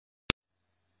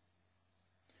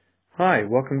Hi,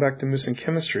 welcome back to Moose and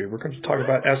Chemistry. We're going to talk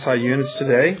about SI units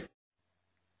today.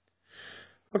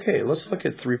 Okay, let's look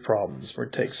at three problems. We're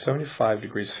going to take 75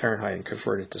 degrees Fahrenheit and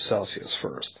convert it to Celsius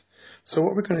first. So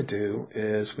what we're going to do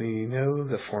is we know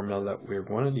the formula that we're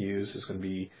going to use is going to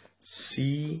be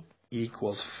C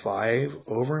equals 5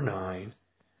 over 9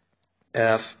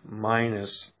 F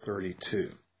minus 32.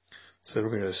 So we're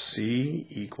going to go C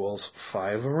equals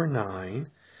 5 over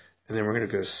 9, and then we're going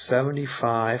to go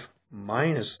 75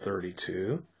 minus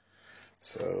 32.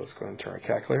 So let's go ahead and turn our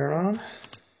calculator on.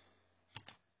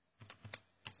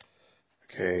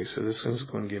 Okay, so this is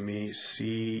going to give me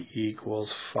C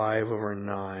equals 5 over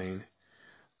 9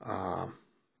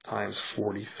 times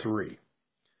 43.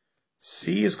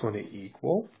 C is going to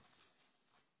equal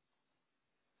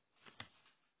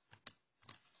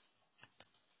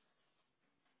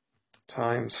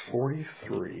times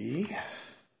 43.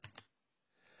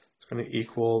 It's going to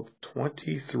equal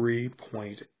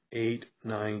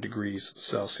 23.89 degrees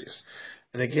Celsius.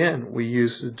 And again, we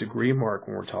use the degree mark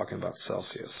when we're talking about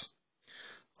Celsius.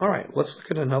 All right, let's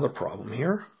look at another problem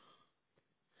here.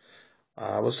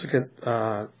 Let's look at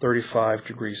 35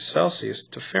 degrees Celsius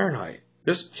to Fahrenheit. In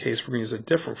this case, we're going to use a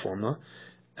different formula.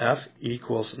 F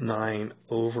equals 9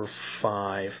 over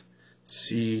 5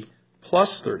 C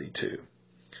plus 32.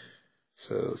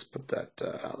 So let's put that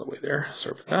out of the way there.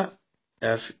 Sorry about that.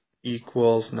 F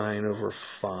equals 9 over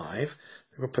 5.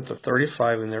 We're going to put the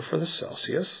 35 in there for the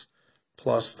Celsius,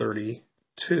 plus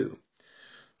 32.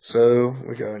 So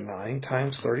we go 9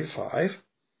 times 35,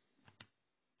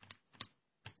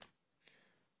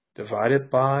 divided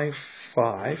by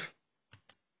 5,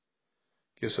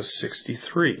 gives us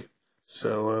 63.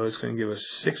 So it's going to give us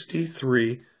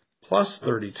 63 plus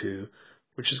 32,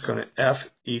 which is going to F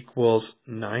equals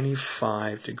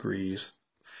 95 degrees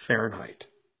Fahrenheit.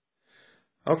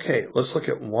 Okay, let's look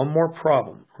at one more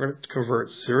problem. We're going to convert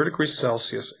 0 degrees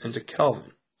Celsius into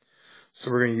Kelvin.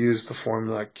 So we're going to use the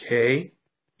formula K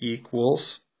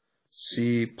equals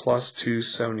C plus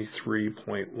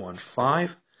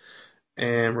 273.15.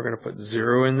 And we're going to put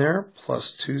 0 in there,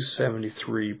 plus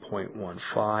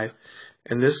 273.15.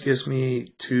 And this gives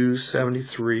me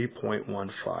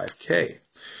 273.15 K.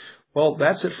 Well,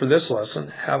 that's it for this lesson.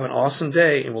 Have an awesome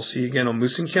day, and we'll see you again on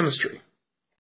Moose and Chemistry.